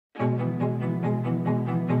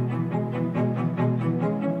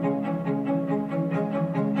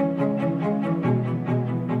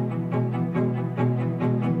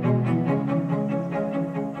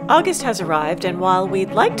August has arrived, and while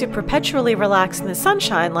we'd like to perpetually relax in the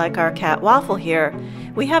sunshine like our cat Waffle here,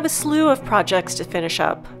 we have a slew of projects to finish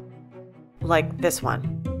up. Like this one.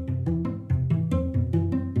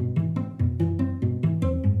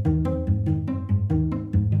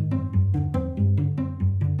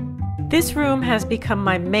 This room has become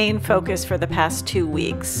my main focus for the past 2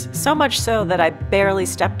 weeks, so much so that I barely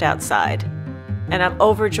stepped outside. And I'm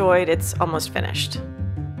overjoyed it's almost finished.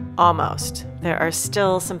 Almost. There are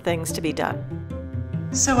still some things to be done.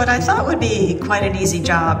 So what I thought would be quite an easy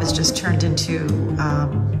job is just turned into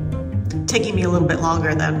taking me a little bit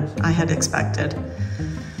longer than I had expected.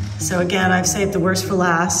 So again, I've saved the worst for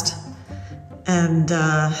last and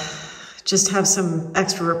just have some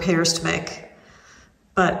extra repairs to make.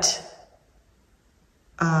 But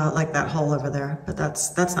like that hole over there, but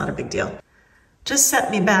that's not a big deal. Just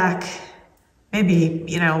set me back maybe,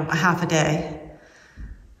 a half a day.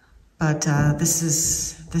 But this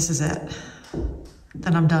is it.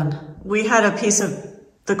 Then I'm done. We had a piece of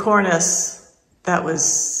the cornice that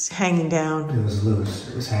was hanging down. It was loose.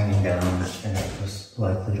 It was hanging down, and it was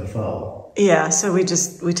likely to fall. Yeah, so we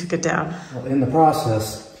took it down. Well, in the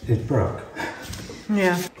process, it broke.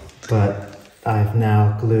 Yeah. But I've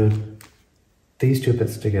now glued these two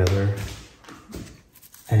bits together,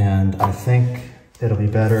 and I think it'll be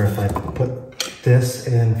better if I put this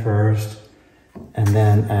in first and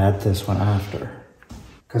then add this one after,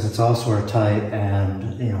 because it's all sort of tight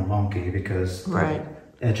and wonky because right.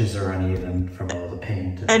 The edges are uneven from all the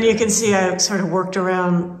paint. And you can see I sort of worked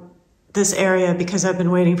around this area because I've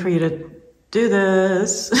been waiting for you to do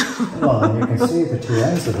this. Well, and you can see the two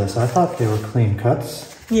ends of this. I thought they were clean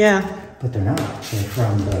cuts. Yeah. But they're not. They're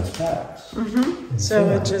from those bags. Mm-hmm. So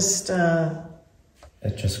it just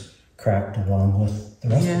cracked along with the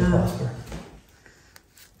rest of the plaster.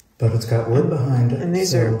 But it's got wood behind it. And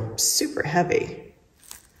these are super heavy.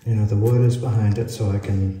 The wood is behind it, so I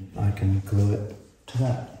can glue it to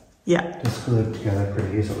that. Yeah. Just glue it together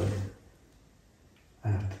pretty easily. I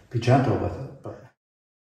have to be gentle with it, but.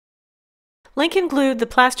 Lincoln glued the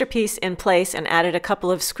plaster piece in place and added a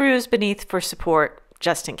couple of screws beneath for support,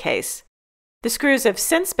 just in case. The screws have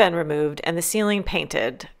since been removed and the ceiling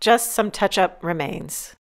painted. Just some touch-up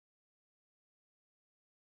remains.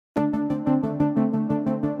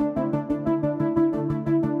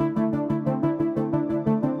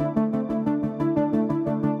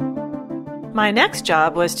 My next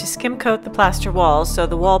job was to skim coat the plaster walls so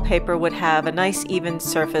the wallpaper would have a nice even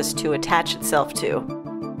surface to attach itself to.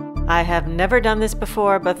 I have never done this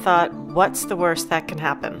before, but thought, what's the worst that can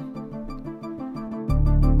happen?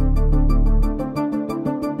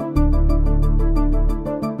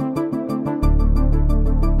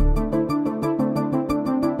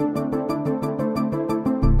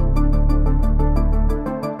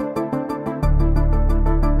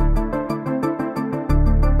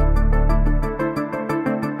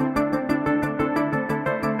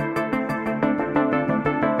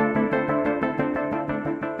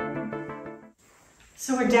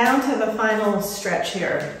 So we're down to the final stretch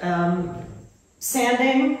here.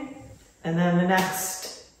 Sanding, and then the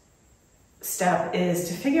next step is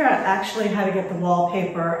to figure out actually how to get the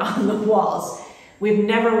wallpaper on the walls. We've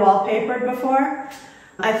never wallpapered before.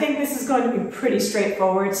 I think this is going to be pretty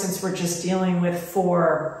straightforward since we're just dealing with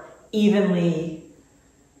 4 evenly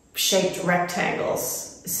shaped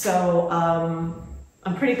rectangles. So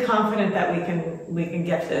I'm pretty confident that we can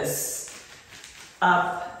get this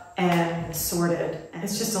up and sorted.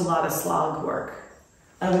 It's just a lot of slog work.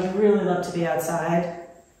 I would really love to be outside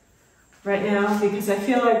right now because I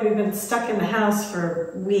feel like we've been stuck in the house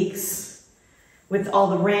for weeks with all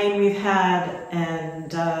the rain we've had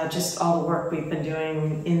and just all the work we've been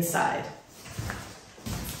doing inside.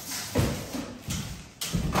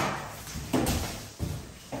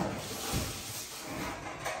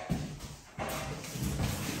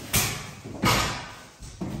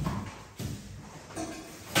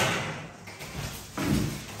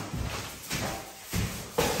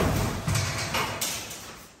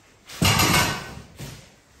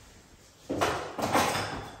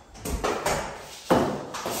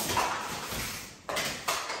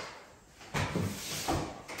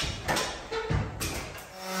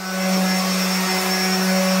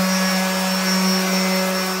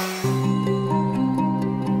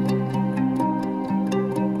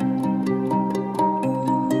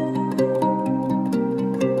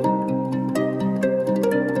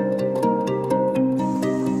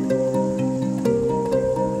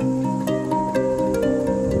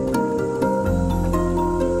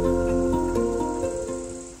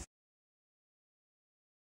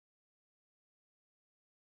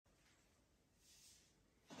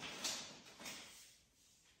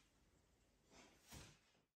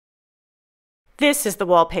 This is the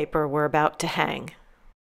wallpaper we're about to hang.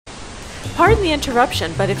 Pardon the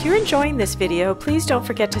interruption, but if you're enjoying this video, please don't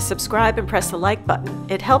forget to subscribe and press the like button.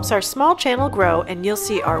 It helps our small channel grow, and you'll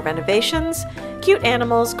see our renovations, cute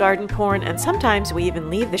animals, garden porn, and sometimes we even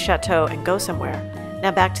leave the chateau and go somewhere. Now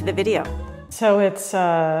back to the video. So it's,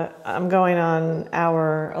 I'm going on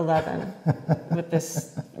hour 11 with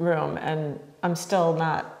this room, and I'm still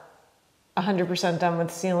not 100% done with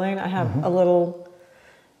the ceiling. I have a little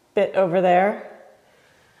bit over there.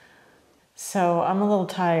 So I'm a little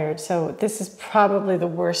tired. So this is probably the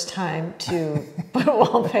worst time to put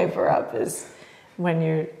wallpaper up, is when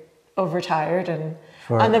you're overtired and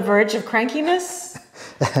on the verge of crankiness.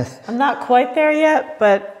 I'm not quite there yet,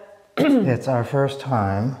 but it's our first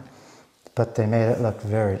time, but they made it look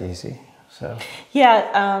very easy. So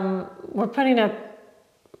yeah, we're putting up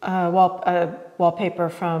wallpaper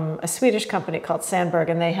from a Swedish company called Sandberg,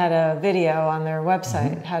 and they had a video on their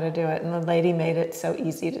website how to do it, and the lady made it so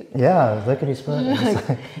easy to... Yeah,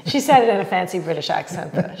 lickety-split. She said it in a fancy British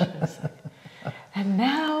accent, but she was like, and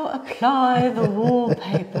now apply the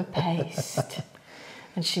wallpaper paste.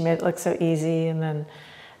 And she made it look so easy, and then...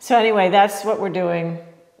 So anyway, that's what we're doing.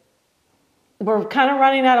 We're kind of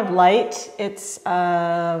running out of light. It's,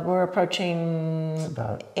 we're approaching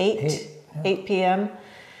about 8 p.m.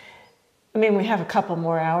 I mean, we have a couple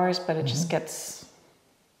more hours, but it just gets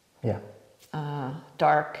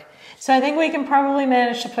dark. So I think we can probably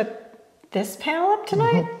manage to put this panel up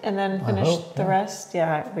tonight and then finish the rest.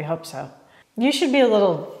 Yeah, we hope so. You should be a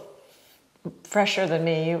little fresher than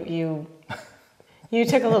me. You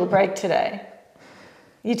took a little break today.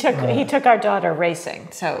 He took our daughter racing,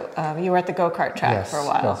 so you were at the go-kart track for a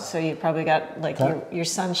while. Yes. So you probably got like your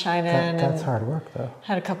sunshine in. That's hard work, though.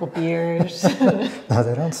 Had a couple beers. No,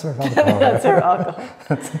 they don't serve alcohol. They don't serve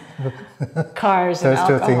alcohol. Cars and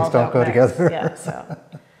alcohol. Those two things don't go together.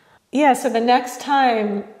 Yeah. So the next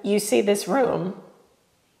time you see this room,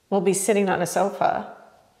 we'll be sitting on a sofa,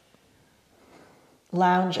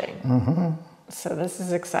 lounging. So this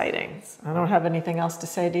is exciting. I don't have anything else to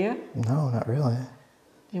say, do you? No, not really.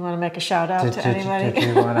 You want to make a shout out to anybody?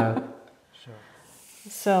 Did you want to? Sure.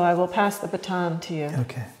 So I will pass the baton to you.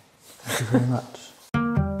 Okay. Thank you very much.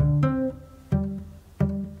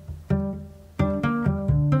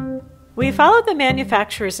 We followed the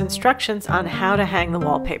manufacturer's instructions on how to hang the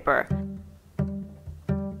wallpaper.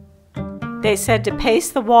 They said to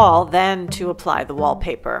paste the wall, then to apply the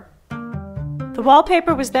wallpaper. The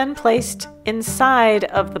wallpaper was then placed inside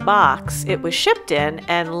of the box it was shipped in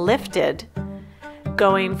and lifted,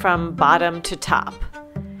 going from bottom to top.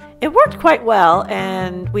 It worked quite well,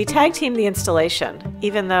 and we tag teamed the installation.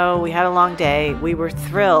 Even though we had a long day, we were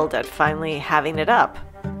thrilled at finally having it up.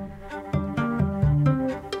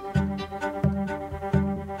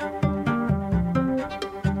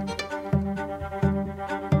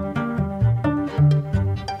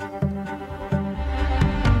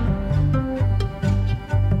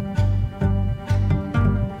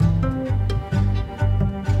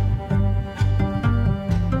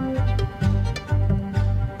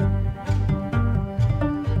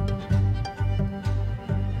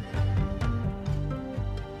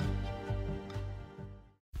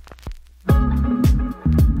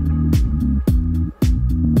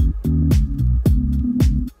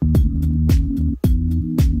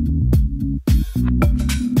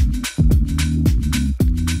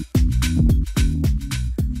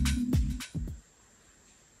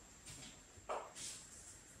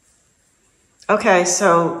 Okay,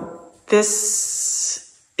 so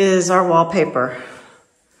this is our wallpaper.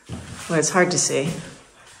 Well, it's hard to see.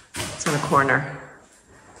 It's in a corner.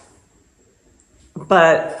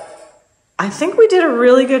 But I think we did a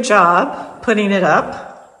really good job putting it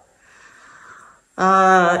up.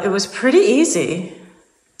 It was pretty easy.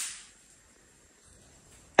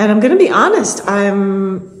 And I'm gonna be honest,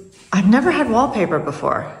 I've never had wallpaper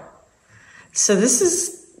before. So this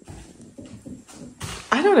is,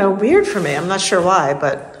 I don't know, weird for me. I'm not sure why,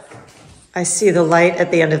 but I see the light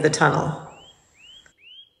at the end of the tunnel.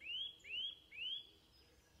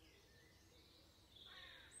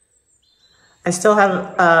 I still have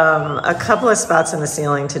a couple of spots in the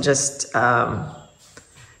ceiling to just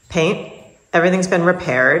paint. Everything's been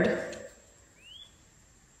repaired.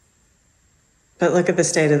 But look at the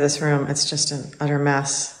state of this room. It's just an utter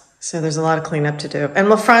mess. So there's a lot of cleanup to do. And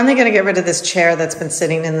we're finally gonna get rid of this chair that's been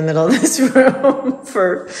sitting in the middle of this room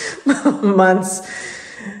for months.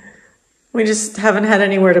 We just haven't had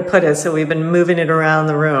anywhere to put it, so we've been moving it around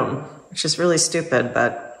the room, which is really stupid,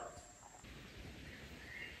 but.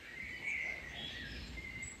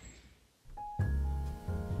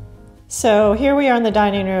 So here we are in the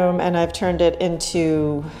dining room, and I've turned it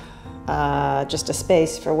into just a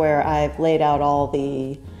space for where I've laid out all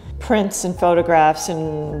the prints and photographs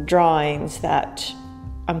and drawings that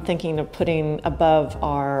I'm thinking of putting above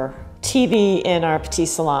our TV in our petit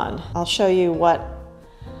salon. I'll show you what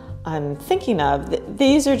I'm thinking of.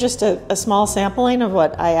 These are just a small sampling of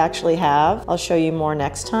what I actually have. I'll show you more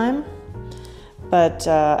next time. But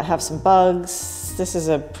I have some bugs. This is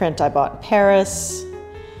a print I bought in Paris.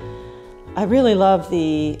 I really love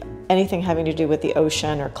anything having to do with the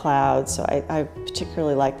ocean or clouds, so I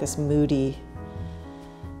particularly like this moody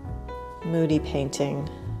painting.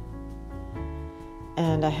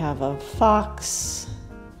 And I have a fox.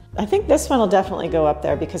 I think this one will definitely go up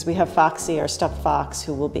there because we have Foxy, our stuffed fox,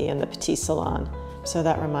 who will be in the petit salon. So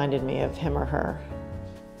that reminded me of him or her.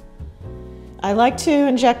 I like to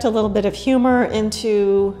inject a little bit of humor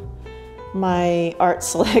into my art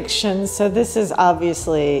selection. So this is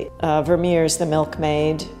obviously Vermeer's The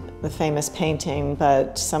Milkmaid, the famous painting,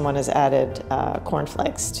 but someone has added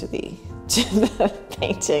cornflakes to the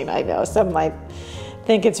painting. I know some might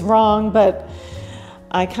think it's wrong, but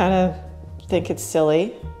I kind of think it's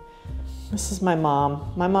silly. This is my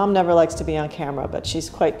mom. My mom never likes to be on camera, but she's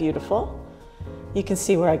quite beautiful. You can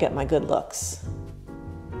see where I get my good looks.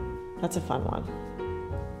 That's a fun one.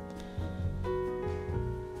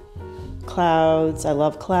 Clouds, I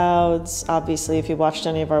love clouds. Obviously, if you watched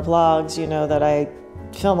any of our vlogs, you know that I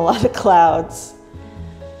film a lot of clouds.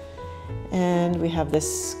 And we have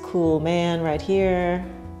this cool man right here.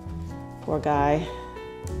 Poor guy.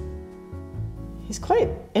 He's quite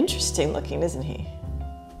interesting looking, isn't he?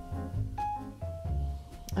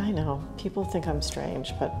 I know, people think I'm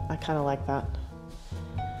strange, but I kind of like that.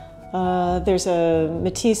 There's a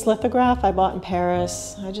Matisse lithograph I bought in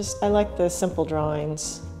Paris. I like the simple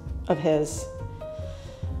drawings of his.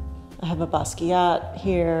 I have a Basquiat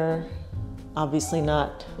here. Obviously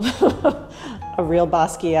not a real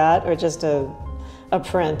Basquiat, or just a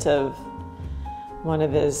print of one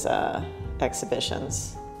of his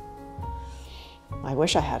exhibitions. I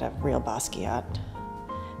wish I had a real Basquiat.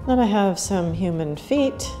 Then I have some human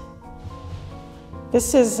feet.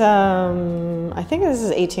 This is, I think this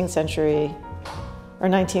is 18th century or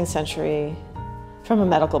 19th century from a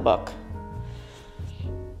medical book.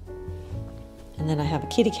 And then I have a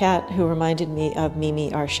kitty cat who reminded me of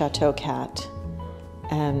Mimi, our Chateau cat.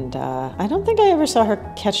 And I don't think I ever saw her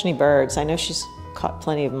catch any birds. I know she's caught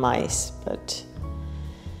plenty of mice, but...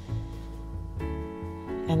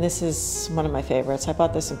 And this is one of my favorites. I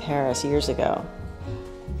bought this in Paris years ago.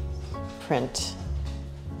 Print.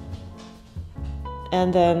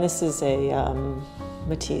 And then this is a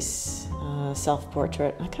Matisse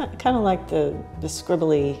self-portrait. I kind of like the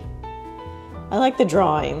scribbly. I like the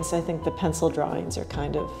drawings. I think the pencil drawings are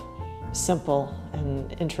kind of simple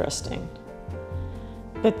and interesting.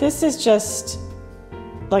 But this is just,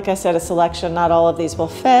 like I said, a selection. Not all of these will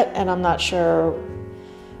fit, and I'm not sure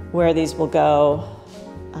where these will go.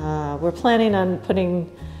 We're planning on putting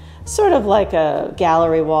sort of like a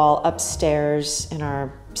gallery wall upstairs in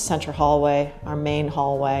our center hallway, our main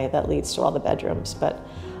hallway that leads to all the bedrooms. But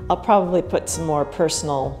I'll probably put some more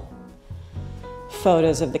personal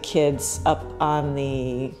photos of the kids up on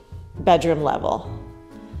the bedroom level.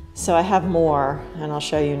 So I have more, and I'll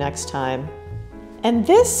show you next time. And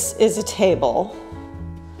this is a table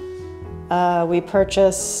we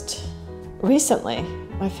purchased recently.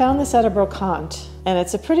 I found this at a brocante, and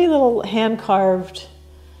it's a pretty little hand-carved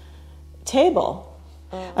table.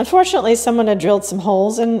 Unfortunately, someone had drilled some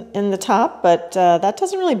holes in the top, but that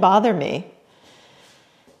doesn't really bother me.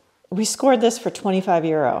 We scored this for 25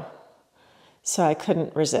 euro, so I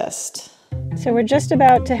couldn't resist. So we're just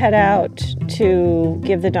about to head out to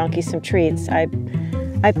give the donkeys some treats. I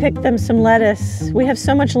picked them some lettuce. We have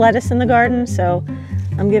so much lettuce in the garden, so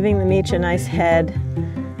I'm giving them each a nice head.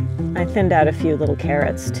 I thinned out a few little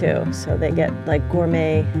carrots too, so they get like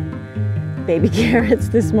gourmet baby carrots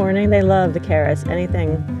this morning. They love the carrots.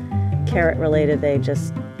 Anything carrot related, they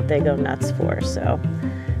go nuts for. So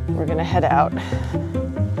we're gonna head out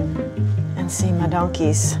and see my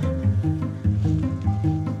donkeys.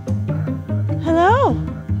 Hello.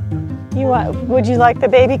 Would you like the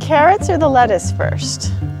baby carrots or the lettuce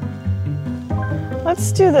first?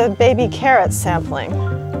 Let's do the baby carrot sampling.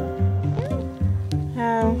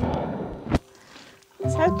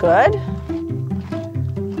 Is that good?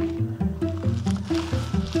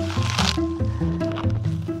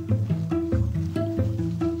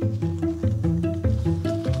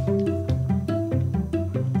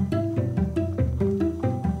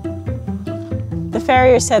 The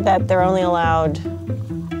farrier said that they're only allowed,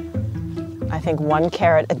 I think, 1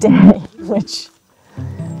 carrot a day, which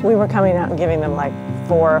we were coming out and giving them like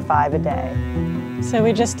 4 or 5 a day. So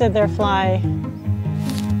we just did their fly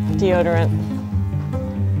deodorant.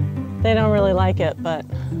 They don't really like it, but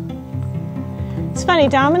it's funny,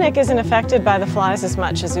 Dominic isn't affected by the flies as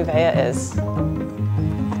much as Uvea is.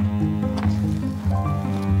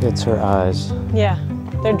 It's her eyes. Yeah,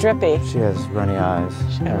 they're drippy. She has runny eyes.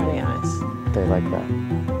 She's got runny eyes. They like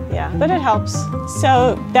that. Yeah, but it helps.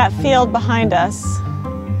 So that field behind us,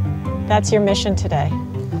 that's your mission today.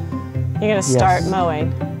 You're gonna start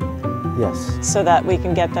mowing. Yes. So that we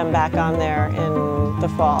can get them back on there in the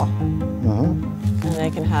fall. Mm-hmm. And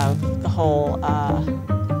they can have the whole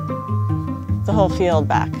field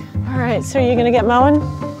back. All right, so you're gonna get mowing?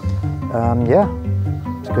 Yeah,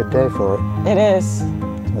 it's a good day for it. It is.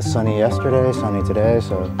 It was sunny yesterday, sunny today,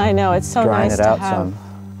 so. I know, it's so nice to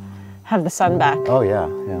have the sun back. Oh yeah,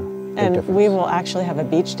 yeah. And we will actually have a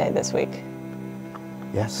beach day this week.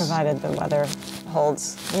 Yes. Provided the weather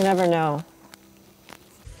holds. You never know.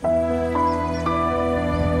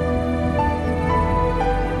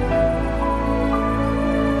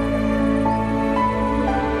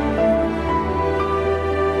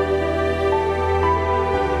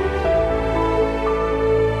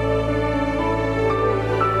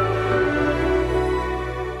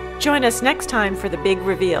 Join us next time for the big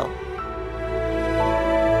reveal.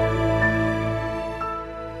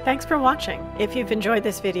 Thanks for watching. If you've enjoyed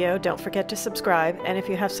this video, don't forget to subscribe, and if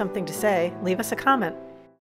you have something to say, leave us a comment.